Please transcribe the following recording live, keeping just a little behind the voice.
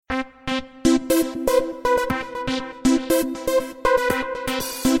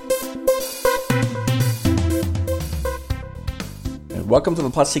Welcome to the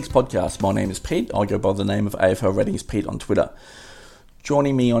Plus Six podcast. My name is Pete. I go by the name of AFL Ratings Pete on Twitter.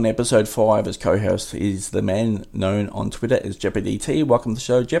 Joining me on episode 5 as co-host is the man known on Twitter as Jeppa DT. Welcome to the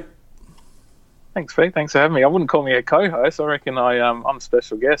show, Jep. Thanks, Pete. Thanks for having me. I wouldn't call me a co-host. I reckon I'm a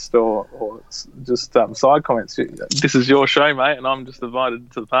special guest or just side comments. This is your show, mate, and I'm just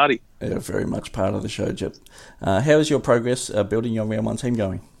invited to the party. Yeah, very much part of the show, Jep. How is your progress building your round one team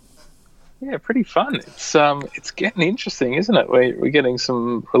going? Yeah, pretty fun. It's getting interesting, isn't it? We're getting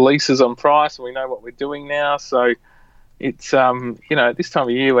some releases on price, and we know what we're doing now. So it's this time of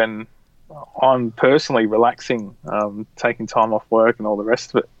year when I'm personally relaxing, taking time off work and all the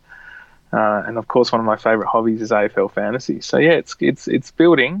rest of it. And of course, one of my favourite hobbies is AFL Fantasy. So yeah, it's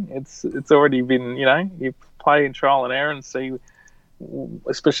building. It's already been, you play in trial and error and see,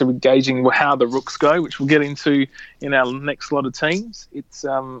 especially with gauging how the rooks go, which we'll get into in our next lot of teams. It's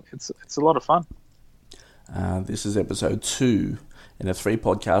a lot of fun. This is episode 2 in a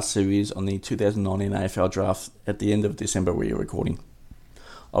 3-podcast series on the 2019 AFL draft at the end of December we are recording.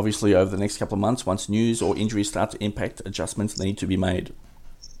 Obviously, over the next couple of months, once news or injuries start to impact, adjustments need to be made.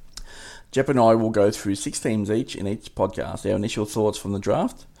 Jep and I will go through 6 teams each in each podcast, our initial thoughts from the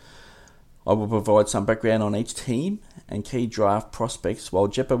draft. I will provide some background on each team and key draft prospects, while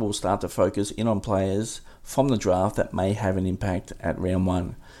Jeppa will start to focus in on players from the draft that may have an impact at round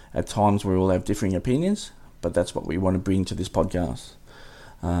 1. At times we will have differing opinions, but that's what we want to bring to this podcast.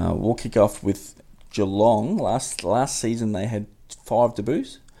 We'll kick off with Geelong. Last season they had 5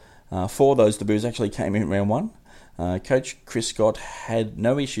 debuts. 4 of those debuts actually came in round 1. Coach Chris Scott had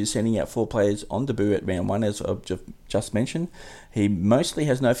no issues sending out 4 players on debut at round 1, as I've just mentioned. He mostly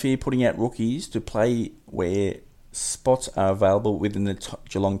has no fear putting out rookies to play where spots are available within the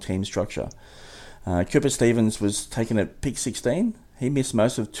Geelong team structure. Cooper Stevens was taken at pick 16. He missed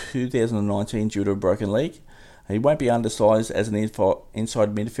most of 2019 due to a broken leg. He won't be undersized as an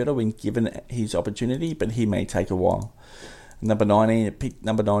inside midfielder when given his opportunity, but he may take a while. Number 19,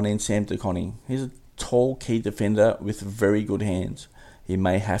 Sam DeConning. He's a tall key defender with very good hands. He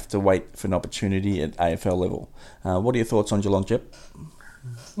may have to wait for an opportunity at AFL level. What are your thoughts on Geelong, Jep?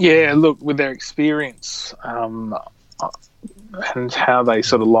 Yeah, look, with their experience and how they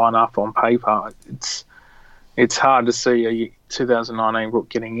sort of line up on paper, it's hard to see a 2019 rook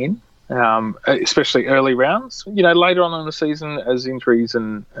getting in, especially early rounds. Later on in the season, as injuries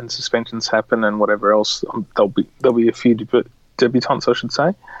and suspensions happen and whatever else, there'll be a few debutants, I should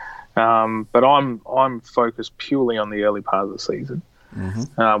say. But I'm focused purely on the early part of the season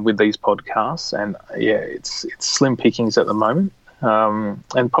with these podcasts, and yeah, it's slim pickings at the moment,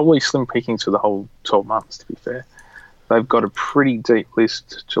 and probably slim pickings for the whole 12 months. To be fair, they've got a pretty deep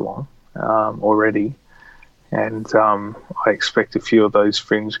list, Geelong, already, and I expect a few of those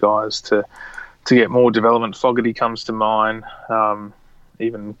fringe guys to get more development. Fogarty comes to mind,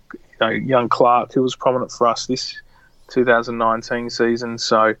 even young Clark, who was prominent for us this 2019 season.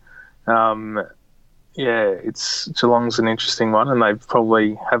 So. Geelong's an interesting one, and they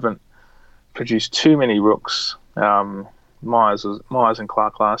probably haven't produced too many rooks. Myers and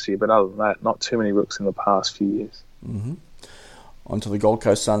Clark last year, but other than that, not too many rooks in the past few years. Mm-hmm. On to the Gold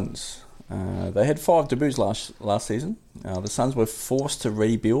Coast Suns. They had 5 debuts last season. The Suns were forced to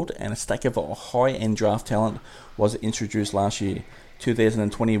rebuild, and a stack of high-end draft talent was introduced last year.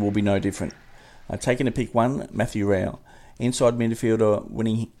 2020 will be no different. Taking to pick 1, Matthew Rowell. Inside midfielder,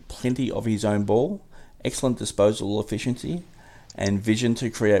 winning plenty of his own ball, excellent disposal efficiency, and vision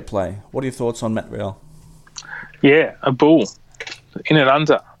to create play. What are your thoughts on Matt Rowell? Yeah, a bull. In and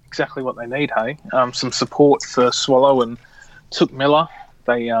under. Exactly what they need, hey? Some support for Swallow and Took Miller.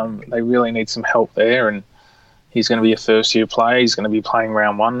 They really need some help there, and he's going to be a first-year player. He's going to be playing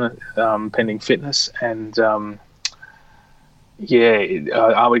round 1, pending fitness, and... are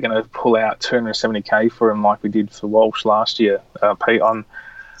we going to pull out $270,000 for him like we did for Walsh last year? Pete,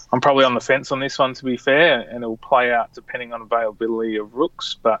 I'm probably on the fence on this one, to be fair, and it'll play out depending on availability of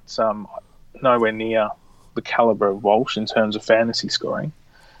rooks, but nowhere near the calibre of Walsh in terms of fantasy scoring.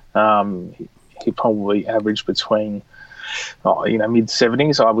 He probably averaged between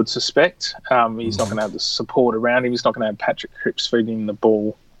mid-70s, I would suspect. He's not going to have the support around him. He's not going to have Patrick Cripps feeding him the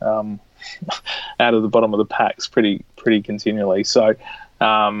ball out of the bottom of the packs pretty continually. So,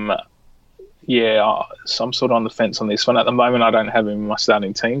 I'm sort of on the fence on this one. At the moment, I don't have him in my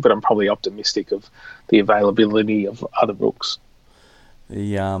starting team, but I'm probably optimistic of the availability of other rooks.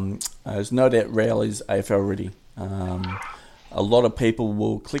 There's no doubt Rowell is AFL ready. A lot of people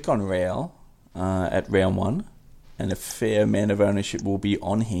will click on Rowell at round 1, and a fair amount of ownership will be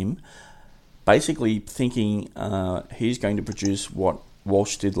on him, basically thinking he's going to produce what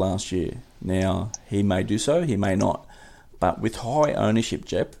Walsh did last year. Now, he may do so, he may not, But with high ownership,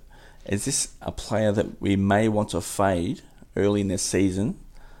 Jep, is this a player that we may want to fade early in this season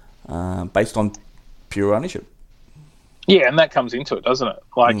based on pure ownership? Yeah, and that comes into it, doesn't it?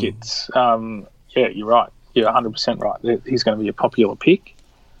 Like it's, you're right. You're 100% right. He's going to be a popular pick.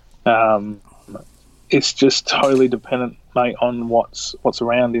 It's just totally dependent, mate, on what's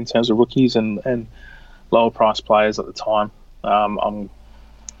around in terms of rookies and lower price players at the time.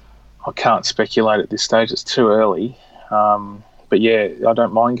 I can't speculate at this stage. It's too early. But yeah, I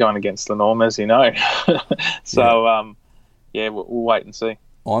don't mind going against the norm, as you know. So, we'll wait and see.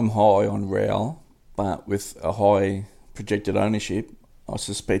 I'm high on Real, but with a high projected ownership, I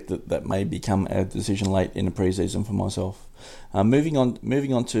suspect that may become a decision late in the preseason for myself. Moving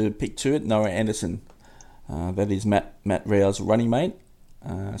on to pick 2 at Noah Anderson. That is Matt Real's running mate.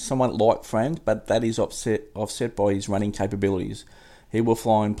 Somewhat light framed, but that is offset by his running capabilities. He will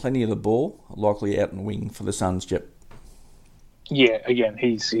find plenty of the ball, likely out and wing for the Suns, Jep. Yeah, again,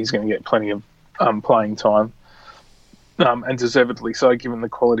 he's going to get plenty of playing time, and deservedly so, given the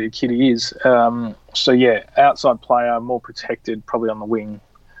quality of kid he is. Outside player, more protected, probably on the wing.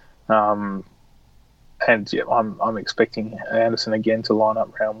 I'm expecting Anderson again to line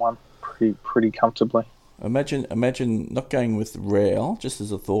up round 1 pretty comfortably. Imagine not going with Real, just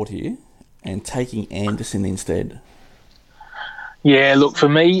as a thought here, and taking Anderson instead. Yeah, look, for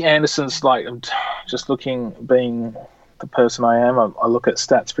me, Anderson's like, I'm just looking, being the person I am, I look at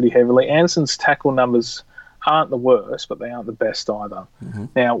stats pretty heavily. Anderson's tackle numbers aren't the worst, but they aren't the best either. Mm-hmm.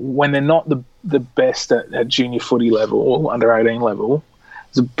 Now, when they're not the best at junior footy level or under 18 level,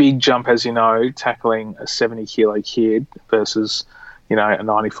 there's a big jump, as you know, tackling a 70-kilo kid versus, a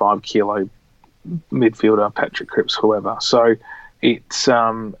 95-kilo midfielder, Patrick Cripps, whoever. So it's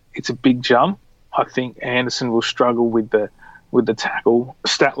a big jump. I think Anderson will struggle with the tackle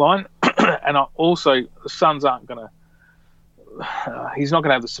stat line, and the Suns aren't going to. He's not going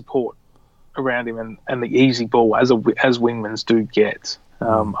to have the support around him and the easy ball as wingmans do get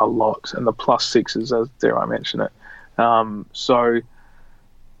a lot, and the +6s, as dare I mention it. So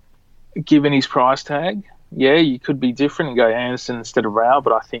given his price tag, yeah, you could be different and go Anderson instead of Rao,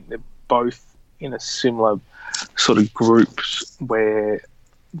 but I think they're both in a similar sort of groups where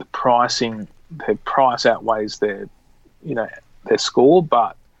their price outweighs their score,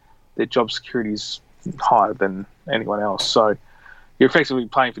 but their job security is higher than anyone else. So you're effectively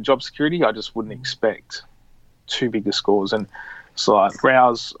playing for job security. I just wouldn't expect too big a scores. And so like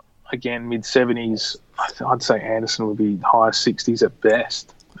Rao's, again, mid-70s. I'd say Anderson would be higher 60s at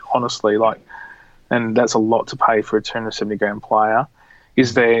best, honestly. And that's a lot to pay for a 270-gram player.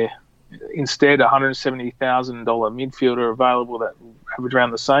 Is there instead a $170,000 midfielder available that average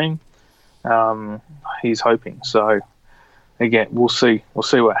around the same? He's hoping. So again, we'll see. We'll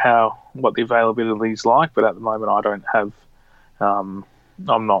see what the availability is like. But at the moment, I don't have. I'm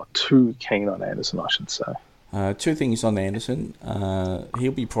not too keen on Anderson, I should say. 2 things on Anderson.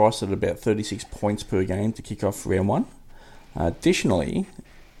 He'll be priced at about 36 points per game to kick off round 1. Additionally,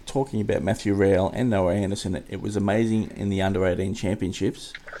 talking about Matthew Real and Noah Anderson, it was amazing in the under-18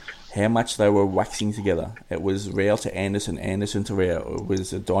 championships how much they were waxing together. It was Real to Anderson, Anderson to Real. It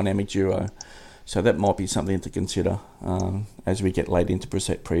was a dynamic duo. So that might be something to consider as we get late into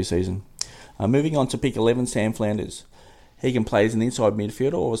pre-season. Moving on to pick 11, Sam Flanders. He can play as an inside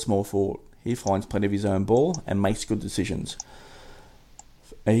midfielder or a small forward. He finds plenty of his own ball and makes good decisions.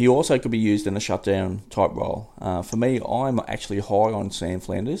 He also could be used in a shutdown type role. For me, I'm actually high on Sam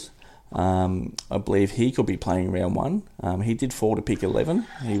Flanders. I believe he could be playing round 1. He did fall to pick 11.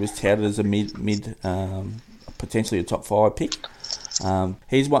 He was touted as a mid potentially a top 5 pick.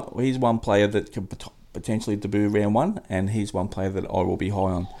 He's one player that could potentially debut round 1, and he's one player that I will be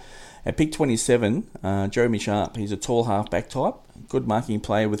high on. At pick 27, Jeremy Sharp. He's a tall halfback type, good marking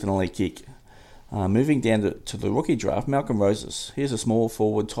player with an elite kick. Moving down to the rookie draft, Malcolm Roses. He's a small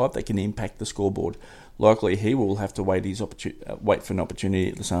forward type that can impact the scoreboard. Likely he will have to wait for an opportunity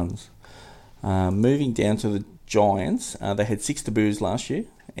at the Suns. Moving down to the Giants, they had 6 debuts last year.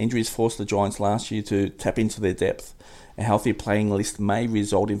 Injuries forced the Giants last year to tap into their depth. A healthy playing list may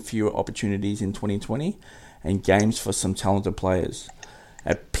result in fewer opportunities in 2020 and games for some talented players.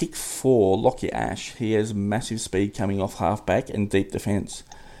 At pick 4, Lockyer Ash. He has massive speed coming off halfback and deep defence.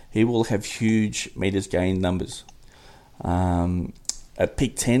 He will have huge metres gained numbers. At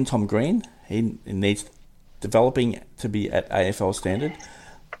pick 10, Tom Green. He needs developing to be at AFL standard.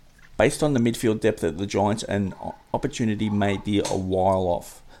 Based on the midfield depth at the Giants, an opportunity may be a while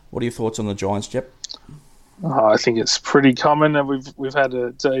off. What are your thoughts on the Giants, Jep? I think it's pretty common, and we've had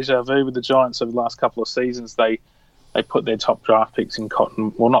a deja vu with the Giants over the last couple of seasons. They they put their top draft picks in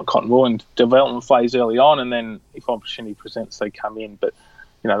not cotton wool, in development phase early on, and then if opportunity presents, they come in. But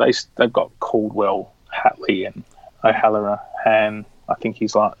they've got Caldwell, Hatley, and O'Halloran. I think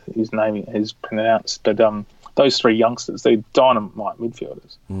his name is pronounced, but those three youngsters, they're dynamite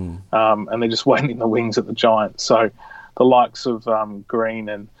midfielders, and they're just waiting in the wings at the Giants. So the likes of Green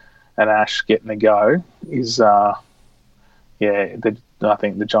and Ash getting a go is, I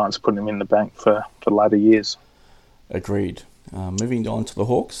think the Giants are putting him in the bank for later years. Agreed. Moving on to the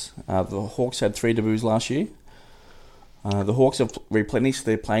Hawks. The Hawks had 3 debuts last year. The Hawks have replenished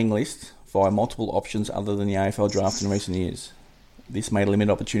their playing list via multiple options other than the AFL draft in recent years. This may limit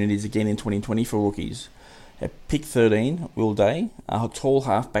opportunities again in 2020 for rookies. At pick 13, Will Day, a tall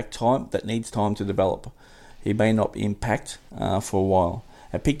halfback type that needs time to develop. He may not impact for a while.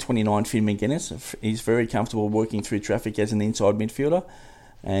 At pick 29, Finn McGuinness, he's very comfortable working through traffic as an inside midfielder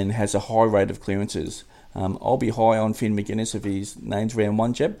and has a high rate of clearances. I'll be high on Finn McGuinness if he's named round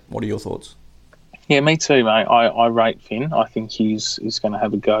 1, Jep. What are your thoughts? Yeah, me too, mate. I rate Finn. I think he's going to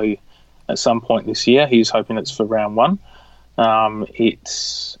have a go at some point this year. He's hoping it's for round 1.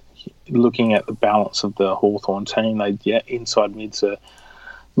 It's looking at the balance of the Hawthorn team. Inside mids are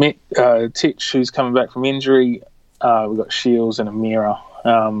Titch, who's coming back from injury. We've got Shields and Amira.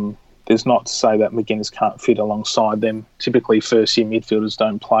 There's not to say that McGuinness can't fit alongside them. Typically, first-year midfielders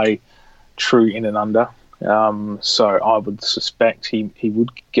don't play true in and under. So I would suspect he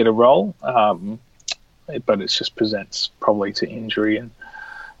would get a role, but it just presents probably to injury. And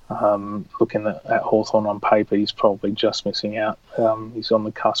looking at Hawthorn on paper, he's probably just missing out. He's on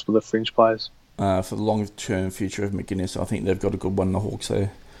the cusp of the fringe players. For the long-term future of McGuinness, I think they've got a good one in the Hawks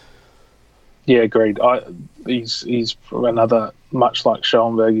there. Yeah, agreed. He's another, much like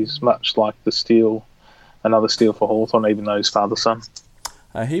Schoenberg, he's much like the steal, another steal for Hawthorn, even though he's father's son.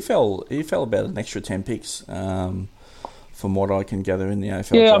 He fell about an extra 10 picks, from what I can gather in the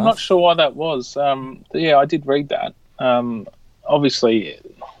AFL Yeah, draft. I'm not sure why that was. I did read that. Obviously,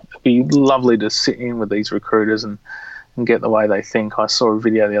 it'd be lovely to sit in with these recruiters and get the way they think. I saw a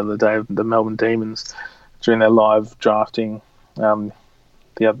video the other day of the Melbourne Demons during their live drafting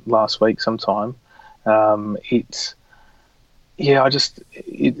last week sometime. It's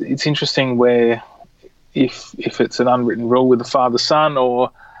interesting where if it's an unwritten rule with the father-son,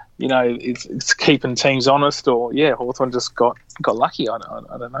 or it's keeping teams honest, or Hawthorn just got lucky. I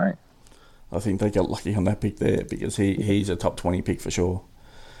don't know. I think they got lucky on that pick there because he's a top 20 pick for sure.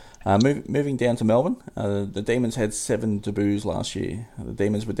 Moving down to Melbourne, the Demons had 7 debuts last year. The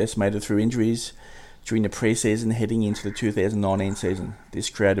Demons were decimated through injuries during the pre-season heading into the 2019 season.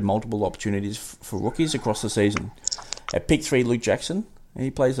 This created multiple opportunities for rookies across the season. At pick 3, Luke Jackson. He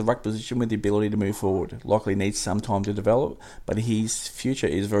plays the ruck position with the ability to move forward. Likely needs some time to develop, but his future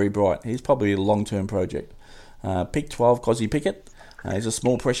is very bright. He's probably a long-term project. Pick 12, Cozzy Pickett. He's a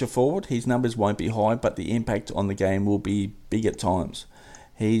small pressure forward. His numbers won't be high, but the impact on the game will be big at times.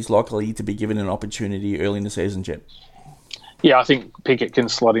 He's likely to be given an opportunity early in the season, Jep. Yeah, I think Pickett can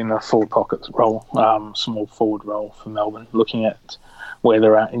slot in a forward pocket role, small forward role for Melbourne, looking at where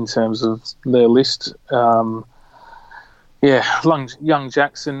they're at in terms of their list. Young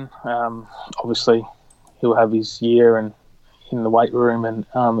Jackson, obviously he'll have his year and in the weight room and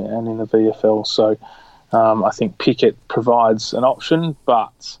in the VFL. So I think Pickett provides an option,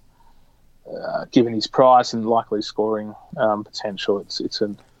 but given his price and likely scoring potential, it's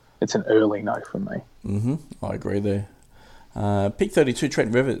an early no from me. Mm-hmm. I agree there. Pick 32,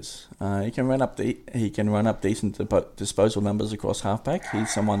 Trent Rivers. He can run up decent disposal numbers across halfback.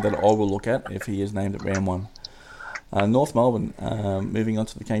 He's someone that I will look at if he is named at round 1. North Melbourne, moving on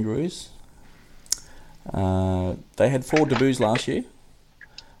to the Kangaroos. They had 4 debuts last year.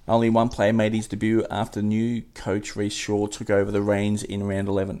 Only one player made his debut after new coach Reece Shaw took over the reins in round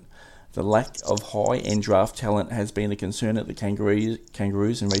 11. The lack of high-end draft talent has been a concern at the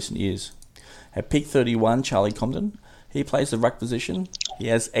Kangaroos in recent years. At pick 31, Charlie Comden. He plays the ruck position. He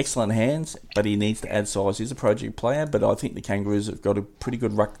has excellent hands, but he needs to add size. He's a project player, but I think the Kangaroos have got a pretty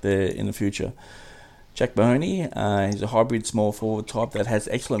good ruck there in the future. Jack Mahoney, he's a hybrid small forward type that has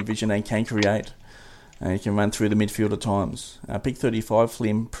excellent vision and can create. He can run through the midfield at times. Pick 35,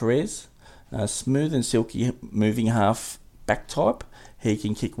 Flynn Perez. Smooth and silky moving half back type. He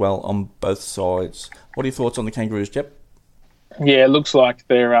can kick well on both sides. What are your thoughts on the Kangaroos, Jep? Yeah, it looks like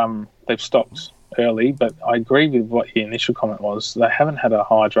they've stopped early, but I agree with what your initial comment was. They haven't had a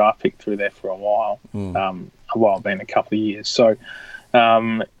high draft pick through there for a while. A while being a couple of years. So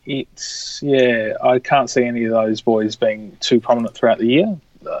I can't see any of those boys being too prominent throughout the year.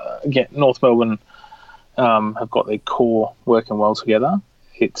 Again, North Melbourne have got their core working well together.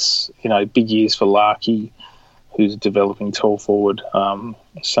 It's big years for Larkey, who's a developing tall forward.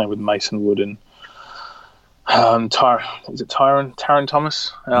 Same with Mason Wood and Tyron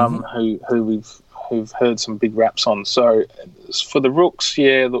Thomas, who've heard some big raps on. So for the Rooks,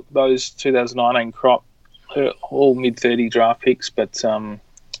 yeah, look, those 2019 crop, all mid-30 draft picks, but I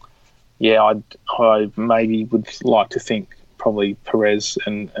maybe would like to think probably Perez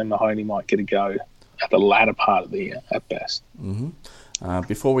and Mahoney might get a go at the latter part of the year at best.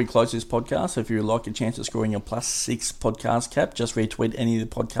 Before we close this podcast, if you'd like a chance of scoring your +6 podcast cap, just retweet any of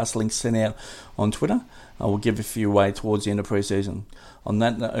the podcast links sent out on Twitter. We'll give a few away towards the end of pre-season. On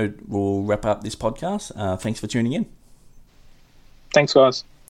that note, we'll wrap up this podcast. Thanks for tuning in. Thanks, guys.